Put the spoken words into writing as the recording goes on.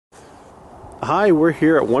Hi, we're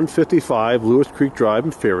here at 155 Lewis Creek Drive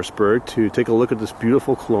in Ferrisburgh to take a look at this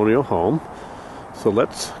beautiful colonial home. So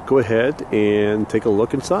let's go ahead and take a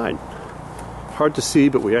look inside. Hard to see,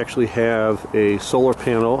 but we actually have a solar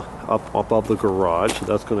panel up above the garage. So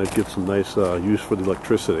that's going to give some nice use for the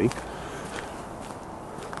electricity.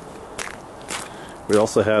 We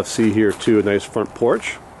also have, see here too, a nice front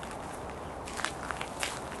porch.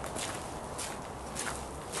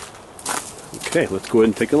 Okay, let's go ahead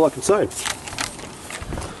and take a look inside.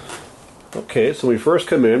 Okay, so when we first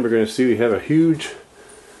come in, we're going to see we have a huge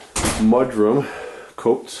mudroom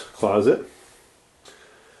coats closet.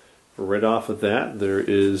 Right off of that, there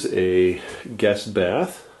is a guest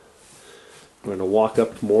bath. We're going to walk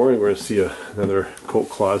up more and we're going to see another coat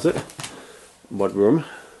closet, mudroom.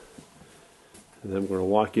 And then we're going to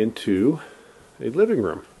walk into a living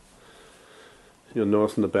room. You'll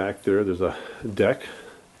notice in the back there's a deck.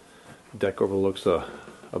 The deck overlooks a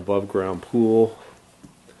above ground pool.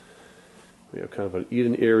 We have kind of an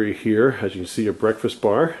eating area here. As you can see, a breakfast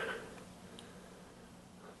bar.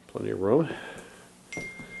 Plenty of room.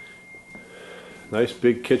 Nice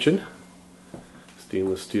big kitchen.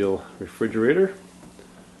 Stainless steel refrigerator.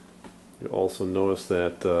 You'll also notice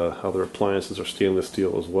that other appliances are stainless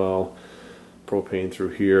steel as well. Propane through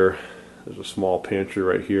here. There's a small pantry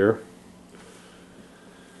right here.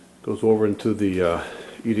 Goes over into the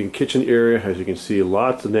eating kitchen area. As you can see,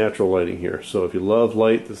 lots of natural lighting here. So if you love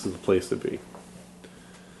light, this is the place to be.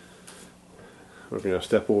 We're going to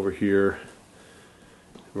step over here.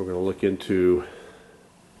 We're going to look into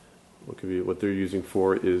what they're using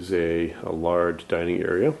for is a large dining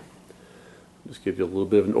area. Just give you a little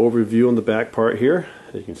bit of an overview on the back part here.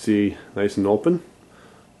 As you can see, nice and open.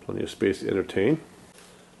 Plenty of space to entertain.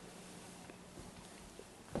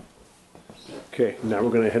 Okay, now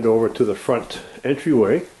we're going to head over to the front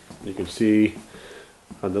entryway. You can see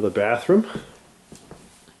another bathroom.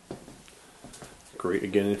 Great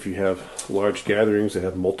again if you have large gatherings that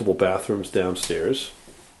have multiple bathrooms downstairs.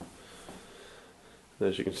 And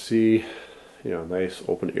as you can see, nice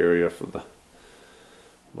open area for the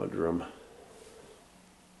mudroom.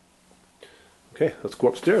 Okay, let's go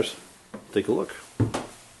upstairs. Take a look.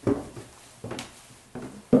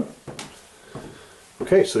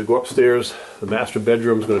 Okay, so we go upstairs. The master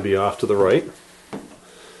bedroom is going to be off to the right.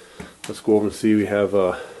 Let's go over and see we have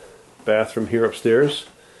a bathroom here upstairs.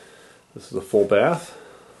 This is a full bath.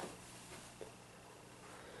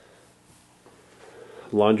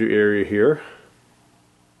 Laundry area here.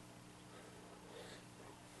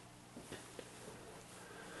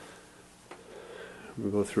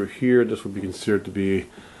 We go through here. This would be considered to be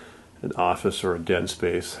an office or a den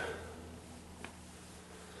space.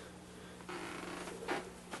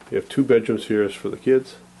 You have two bedrooms here for the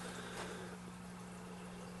kids.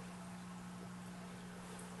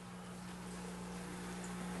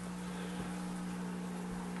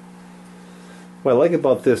 What I like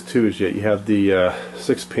about this too is you have the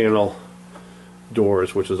 6-panel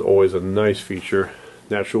doors, which is always a nice feature.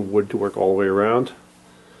 Natural wood to work all the way around.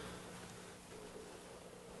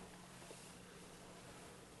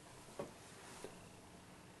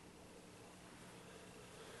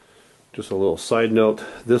 Just a little side note,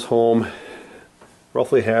 this home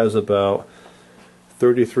roughly has about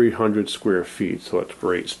 3,300 square feet, so it's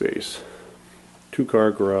great space.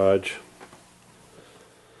 2-car garage.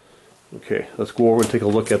 Okay, let's go over and take a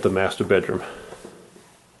look at the master bedroom.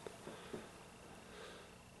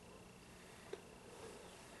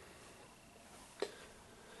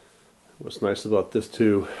 What's nice about this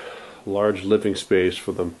too, large living space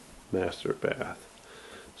for the master bath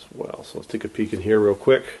as well. So let's take a peek in here real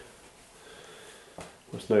quick.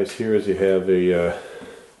 What's nice here is you have a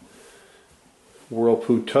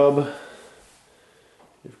whirlpool tub.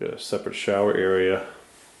 You've got a separate shower area.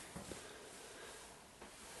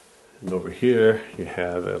 And over here you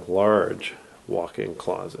have a large walk-in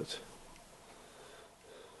closet.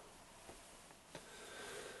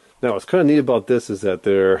 Now what's kind of neat about this is that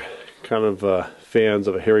they're kind of fans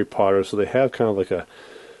of a Harry Potter, so they have kind of like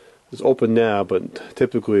it's open now, but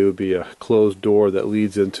typically it would be a closed door that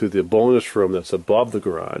leads into the bonus room that's above the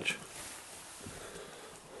garage.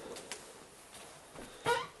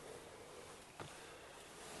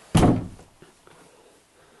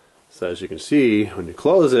 So as you can see, when you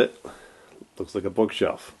close it, it looks like a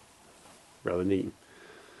bookshelf. Rather neat.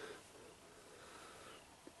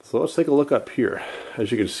 So let's take a look up here. As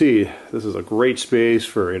you can see, this is a great space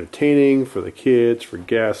for entertaining, for the kids, for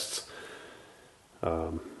guests.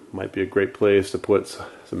 Might be a great place to put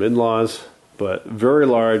some in-laws, but very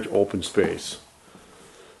large open space.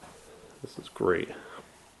 This is great.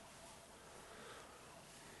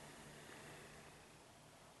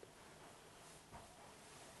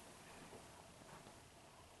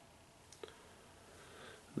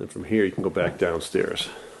 And from here you can go back downstairs.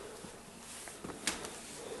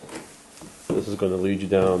 This is going to lead you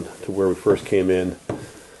down to where we first came in.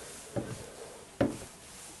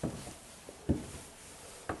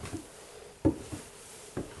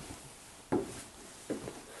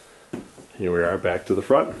 Here we are back to the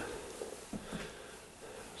front.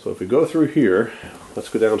 So if we go through here, let's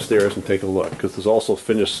go downstairs and take a look, because there's also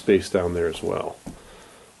finished space down there as well.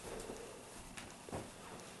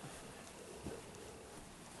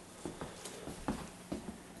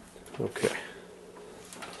 Okay.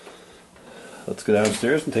 Let's go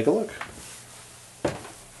downstairs and take a look.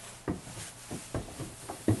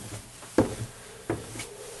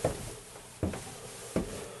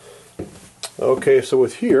 Okay, so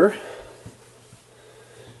with here,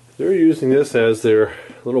 they're using this as their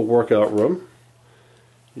little workout room.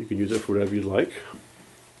 You can use it for whatever you like.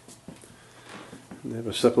 And they have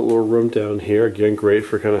a separate little room down here. Again, great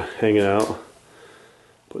for kind of hanging out.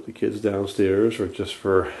 Put the kids downstairs, or just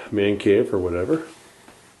for man cave or whatever.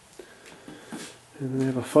 And they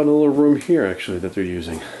have a fun little room here actually that they're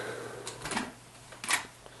using.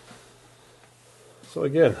 So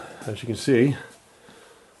again, as you can see,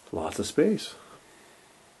 lots of space.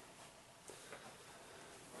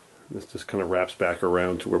 This just kind of wraps back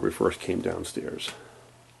around to where we first came downstairs.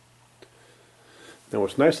 Now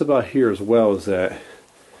what's nice about here as well is that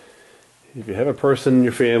if you have a person in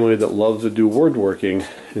your family that loves to do woodworking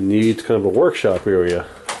and needs kind of a workshop area,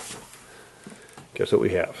 guess what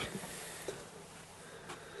we have?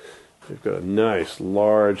 We've got a nice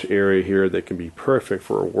large area here that can be perfect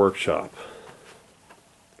for a workshop.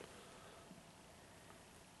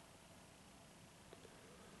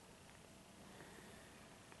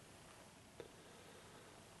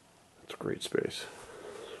 It's a great space.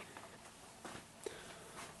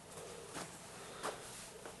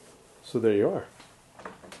 So there you are.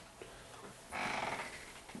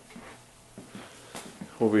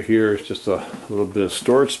 Over here is just a little bit of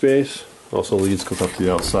storage space. Also leads goes up to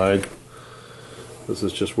the outside. This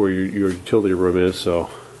is just where your utility room is, so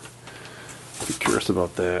if you're curious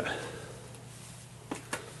about that.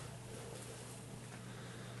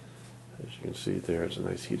 As you can see, there's a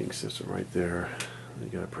nice heating system right there. You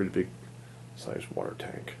got a pretty big sized water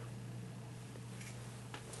tank.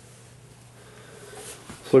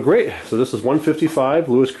 So great. So this is 155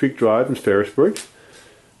 Lewis Creek Drive in Ferrisburgh.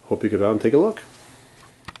 Hope you get out and take a look.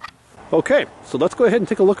 Okay, so let's go ahead and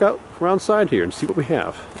take a look out around side here and see what we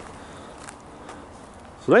have.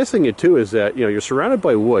 So the nice thing too is that you're surrounded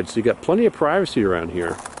by wood, so you got plenty of privacy around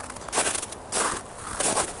here.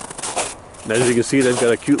 And as you can see, they've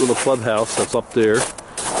got a cute little clubhouse that's up there.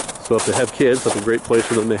 So if they have kids, that's a great place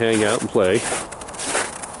for them to hang out and play.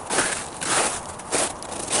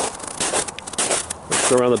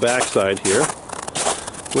 Around the back side here.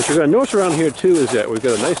 What you're going to notice around here too is that we've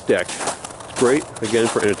got a nice deck. It's great, again,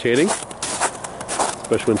 for entertaining,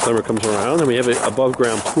 especially when summer comes around. And we have an above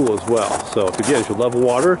ground pool as well. So if you love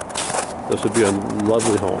water, this would be a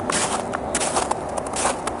lovely home.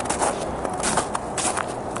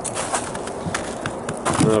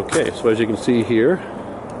 Okay, so as you can see here,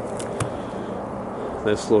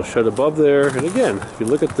 nice little shed above there. And again, if you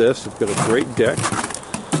look at this, it's got a great deck.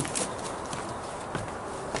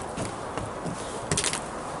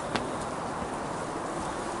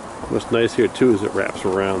 What's nice here too is it wraps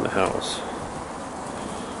around the house.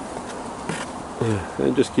 And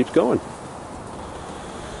it just keeps going.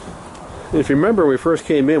 And if you remember when we first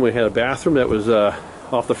came in, we had a bathroom that was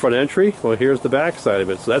off the front entry. Well, here's the back side of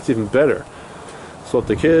it, so that's even better. So if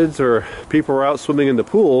the kids or people are out swimming in the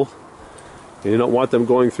pool and you don't want them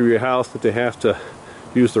going through your house that they have to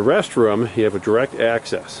use the restroom, you have a direct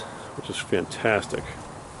access, which is fantastic.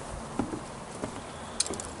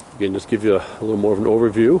 Again, just give you a little more of an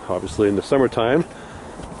overview. Obviously in the summertime,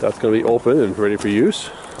 that's going to be open and ready for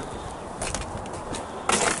use.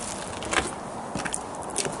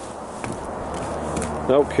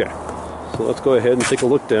 Okay, so let's go ahead and take a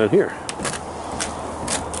look down here.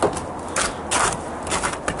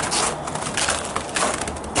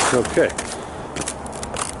 Okay.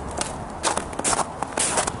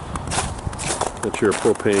 That's your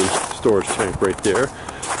propane storage tank right there.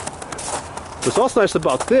 What's also nice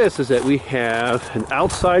about this is that we have an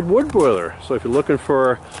outside wood boiler. So if you're looking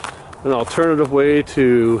for an alternative way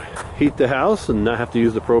to heat the house and not have to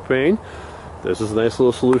use the propane, this is a nice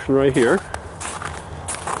little solution right here.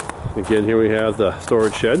 Again, here we have the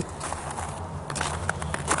storage shed.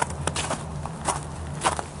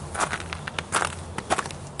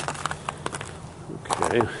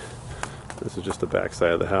 Okay, this is just the back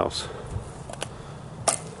side of the house.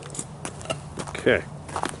 Okay.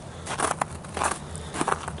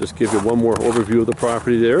 just give you one more overview of the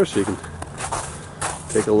property there so you can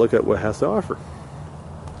take a look at what it has to offer.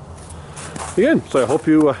 Again, so I hope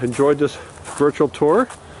you enjoyed this virtual tour.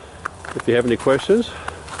 If you have any questions,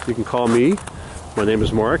 you can call me. My name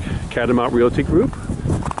is Mark, Catamount Realty Group.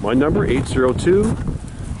 My number,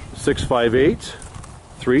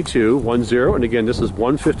 802-658-3210. And again, this is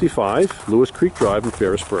 155 Lewis Creek Drive in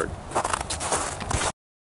Ferrisburgh.